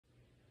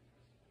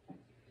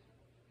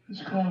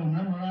It's called a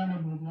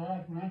memorandum of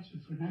law breach of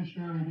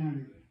fiduciary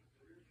duty.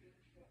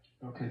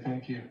 Okay,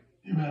 thank you.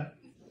 You bet.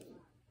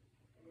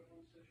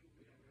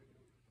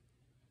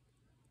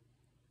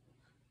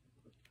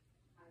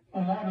 A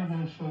lot of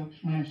those folks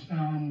may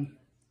sound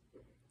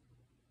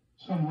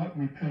somewhat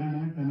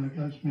repetitive, and I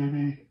guess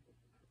maybe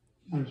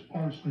there's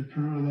partially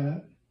true of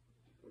that.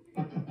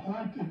 But the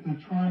point that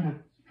they're trying to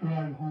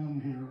drive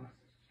home here,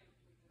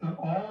 that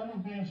all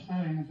of these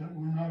things that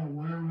we're not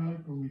aware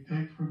of or we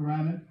take for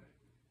granted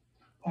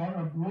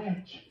are a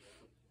breach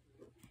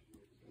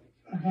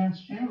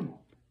against you.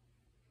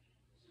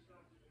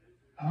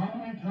 How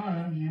many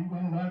times are you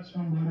going to let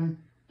somebody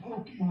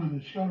poke you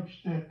with a sharp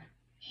stick,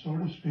 so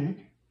to speak,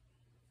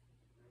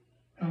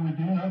 and we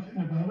do nothing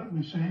about it,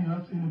 we say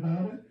nothing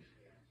about it,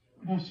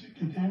 we just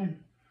continue.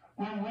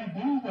 When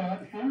we do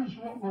that, here's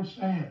what we're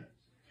saying.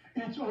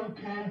 It's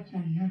okay to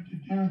you to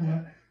do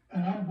that,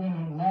 and I'm going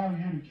to allow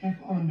you to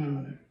keep on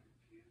doing it.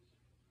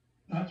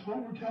 That's what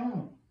we're telling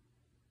them.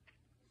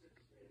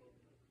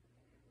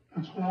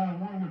 That's why I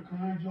want to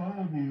encourage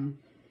all of you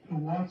to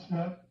watch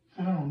that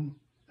film,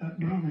 that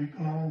movie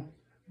called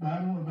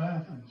Battle of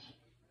Athens.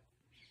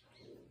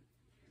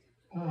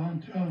 Well,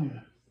 I'm telling you,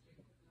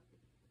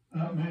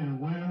 that made a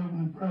whale of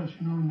an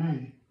impression on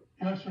me.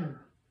 Yes, sir.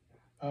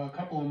 A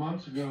couple of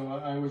months ago,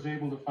 I was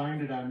able to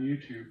find it on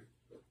YouTube.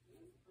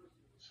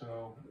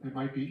 So it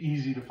might be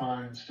easy to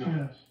find still.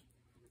 Yes.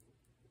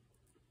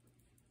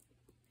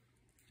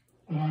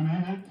 But I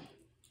mean,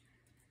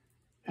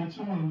 it's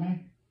a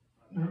movie.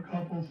 There are a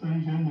couple of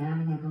things in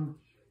there that are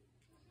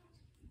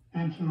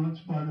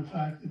influenced by the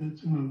fact that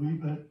it's a movie,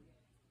 but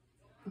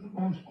for the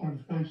most part,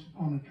 it's based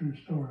upon a true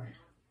story.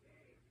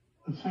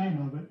 The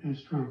theme of it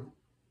is true,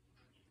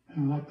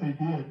 and what they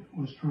did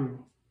was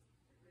true.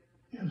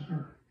 Yes,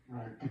 sir.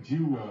 Right. Could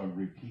you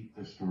repeat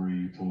the story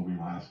you told me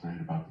last night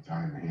about the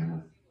guy in the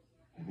hammer?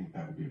 I think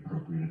that would be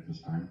appropriate at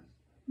this time.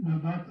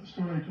 About the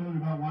story I told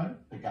you about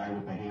what? The guy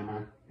with the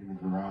hammer in the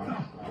garage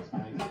last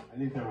night. I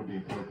think that would be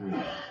appropriate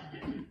at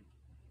this time.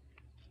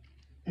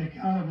 It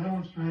kind of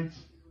illustrates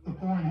the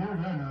point here,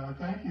 doesn't it? I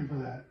thank you for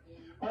that.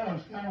 Well, I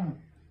was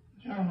telling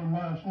the gentleman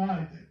last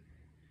night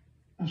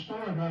that the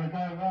story about a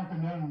guy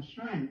walking down the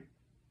street,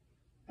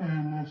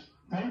 and this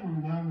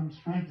neighbor down the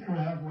street there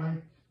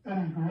halfway had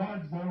his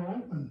garage door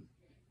open,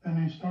 and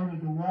he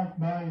started to walk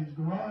by his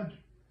garage.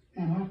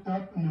 He looked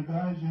up, and the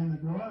guy's in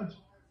the garage,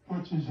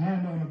 puts his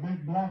hand on a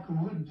big block of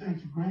wood and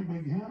takes a great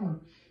big hammer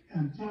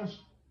and just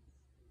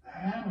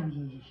hammers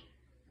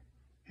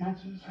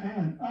hits his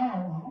hand.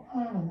 Oh,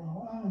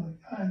 the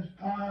guy's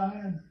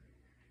dying.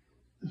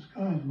 This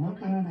guy's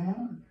looking at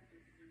him.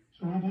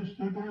 So he just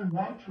stood there and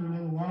watched for a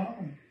little while.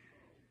 And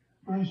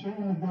pretty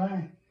soon the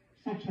guy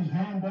sticks his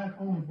hand back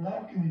on the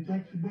block and he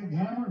takes a big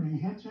hammer and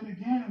he hits it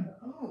again.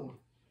 Oh,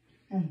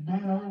 he's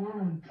bent over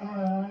and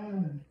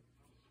dying, and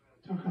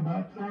took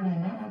about 30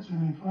 minutes,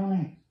 and he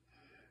finally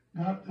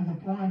got to the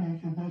point he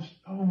could just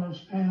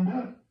almost stand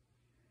up.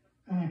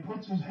 And he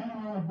puts his hand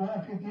on the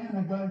block again.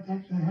 The guy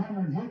takes the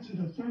hammer and hits it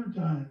a third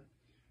time.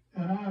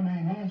 And I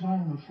mean, he's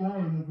on the floor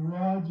of the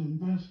garage and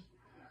just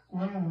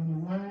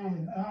wailing away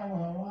and ow,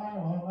 ow, ow,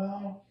 ow,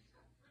 ow.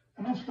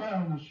 And this guy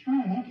on the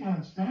street, he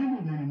can't stand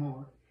it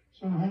anymore.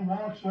 So he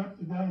walks up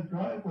the guy's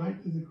driveway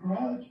to the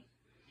garage,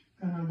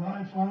 and the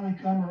guy finally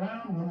come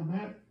around a little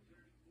bit.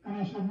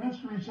 And he said,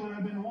 "Mister," he said,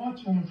 "I've been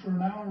watching you for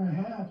an hour and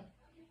a half."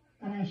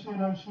 And he said,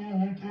 "I've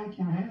seen you take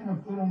your hand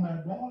and put on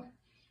that block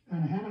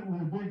and hit it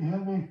with a big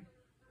heavy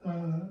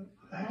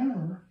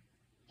hammer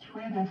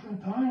 3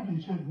 different times."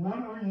 He said, "What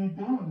are you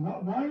doing?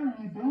 Why are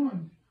you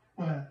doing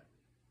that?"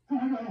 And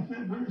the guy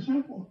said, "Very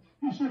simple."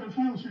 He said, "It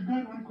feels so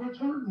good when it quits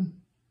hurting."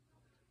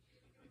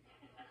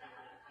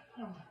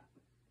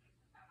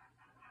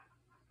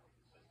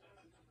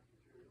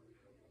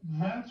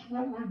 That's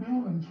what we're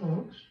doing,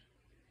 folks.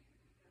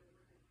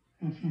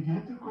 If you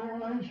get the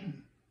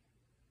correlation,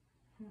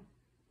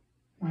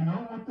 we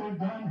know what they've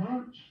done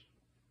hurts,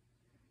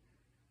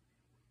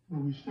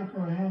 but we stick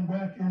our hand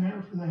back in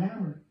there for the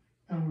hammer,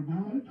 and we're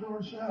doing it to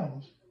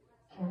ourselves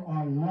for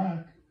our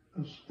lack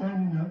of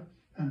standing up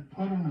and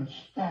putting a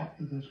stop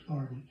to this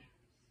garbage.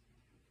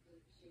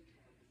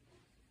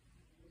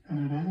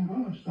 And it isn't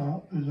going to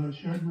stop, as I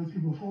shared with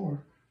you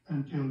before,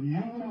 until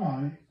you and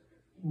I,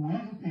 we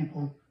the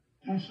people,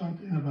 do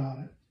something about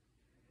it.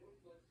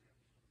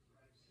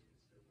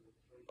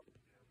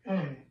 A,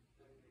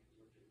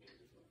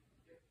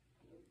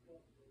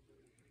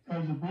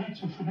 as a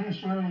breach of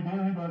fiduciary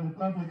duty by the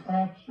public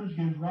officers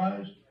gives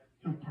rise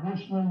to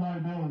personal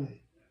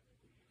liability.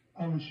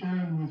 I was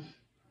sharing with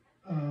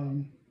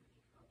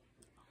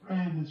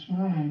Ray this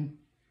morning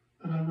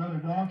that I read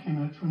a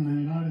document from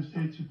the United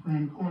States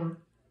Supreme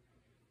Court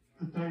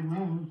that they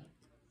ruled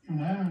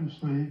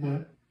unanimously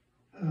that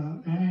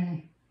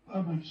any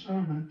public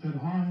servant that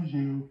harms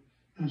you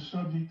is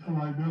subject to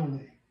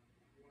liability.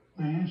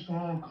 They used to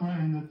all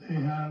claim that they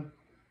have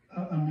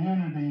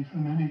immunity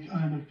from any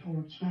kind of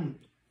tort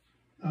suit.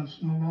 That's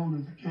no longer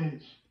the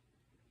case.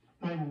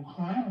 They will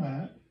claim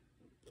that,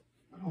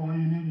 but all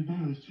you need to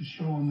do is to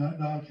show them that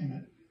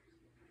document.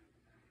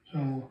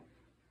 So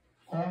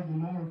all the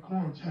lower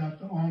courts have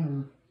to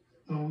honor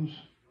those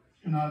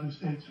United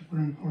States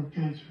Supreme Court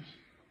cases.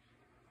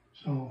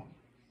 So,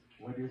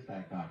 What is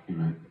that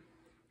document?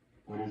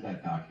 What is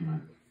that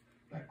document,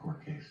 that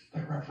court case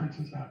that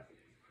references that?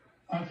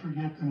 I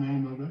forget the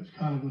name of it. It's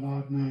kind of an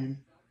odd name,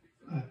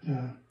 but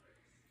if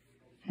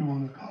you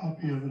want a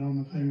copy of it on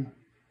the thing,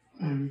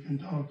 maybe we can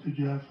talk to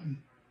Jeff and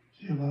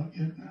see about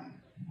getting that.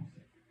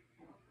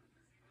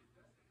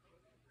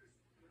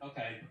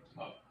 Okay,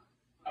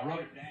 I wrote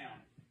it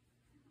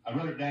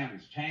down.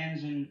 It's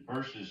Tanzan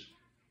versus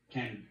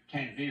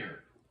Tanvir.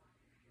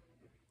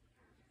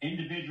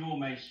 Individual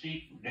may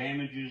seek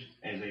damages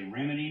as a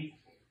remedy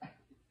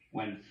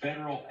when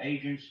federal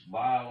agents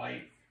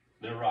violate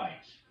their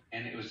rights.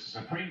 And it was a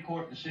Supreme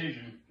Court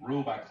decision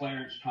ruled by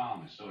Clarence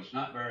Thomas, so it's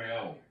not very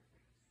old.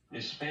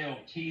 It's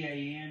spelled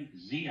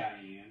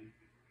Tanzin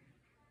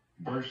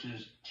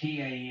versus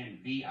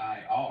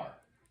Tanvir.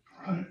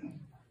 Right.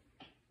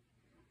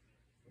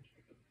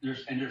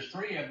 There's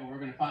three of them. We're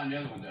going to find the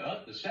other one.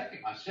 My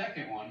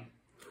second one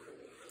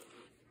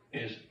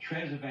is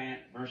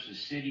Trezevant versus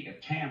City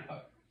of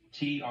Tampa.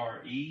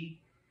 Trezevant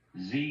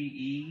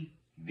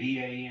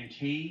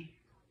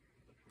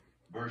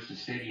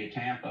versus City of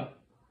Tampa.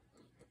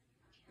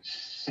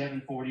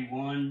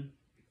 741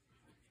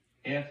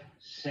 F.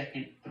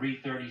 2nd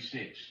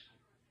 336,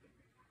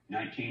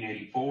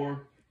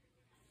 1984.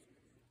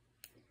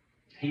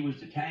 He was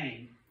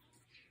detained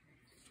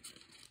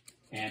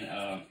and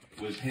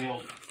was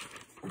held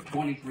for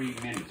 23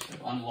 minutes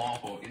of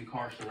unlawful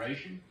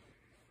incarceration.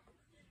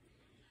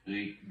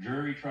 The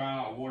jury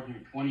trial awarded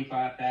him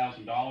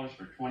 $25,000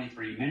 for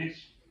 23 minutes.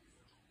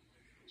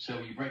 So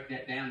you break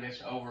that down,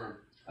 that's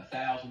over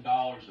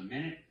 $1,000 a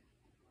minute,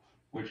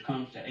 which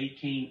comes to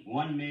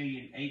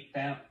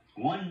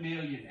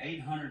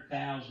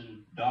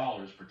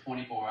 $1,800,000 for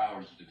 24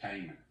 hours of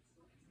detainment.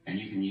 And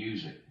you can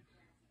use it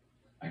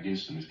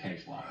against him as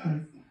case law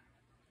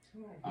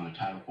on the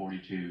Title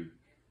 42,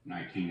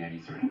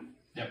 1983.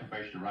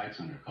 Deprivation of rights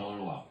under color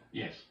law.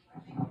 Yes.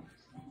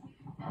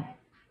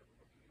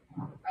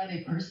 Are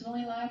they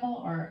personally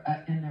liable or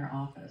in their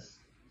office?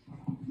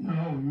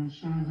 No, you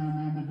sue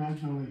them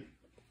individually.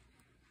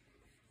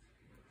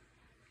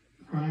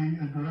 Ray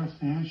addressed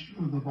the issue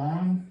of the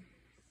bond,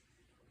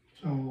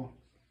 so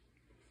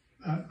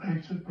that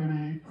makes it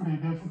pretty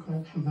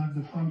difficult for them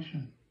to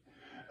function.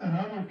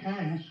 Another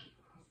case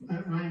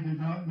that Ray did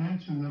not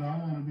mention that I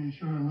want to be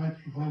sure and let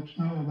you folks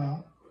know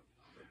about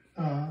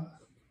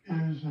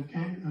is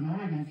an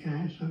Oregon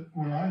case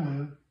where I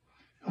live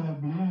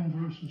called Bloom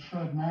versus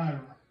Fred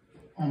Meyer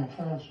on a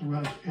false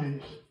arrest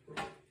case.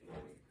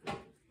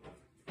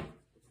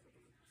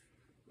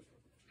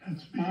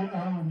 It's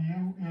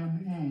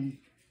BLUME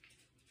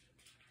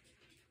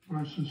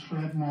versus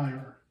Fred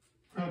Meyer.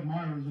 Fred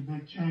Meyer is a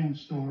big chain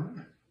store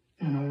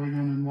in Oregon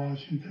and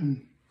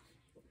Washington.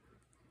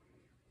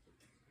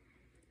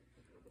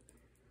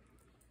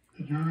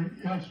 The jury,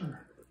 yes, sir.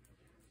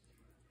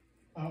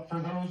 For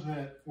those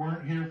that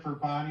weren't here for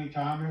Bonnie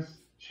Thomas,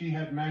 she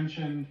had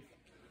mentioned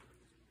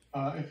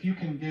if you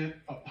can get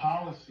a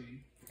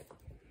policy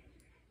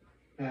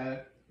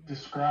that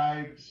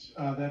describes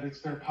that it's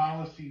their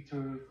policy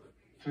to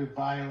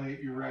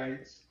violate your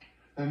rights,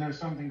 then there's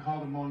something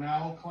called a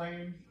Monell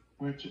claim,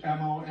 which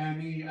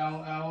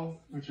Monell,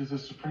 which is a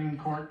Supreme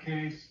Court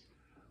case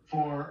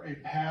for a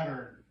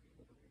pattern,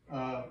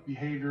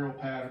 behavioral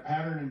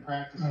pattern and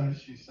practices, Right.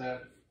 She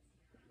said.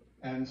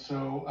 And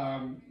so,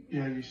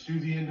 you sue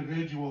the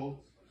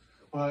individual,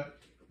 but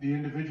the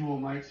individual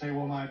might say,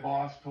 well, my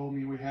boss told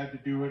me we had to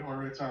do it,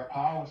 or it's our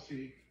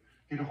policy.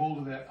 Get a hold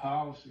of that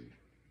policy.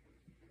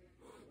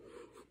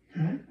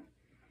 Okay.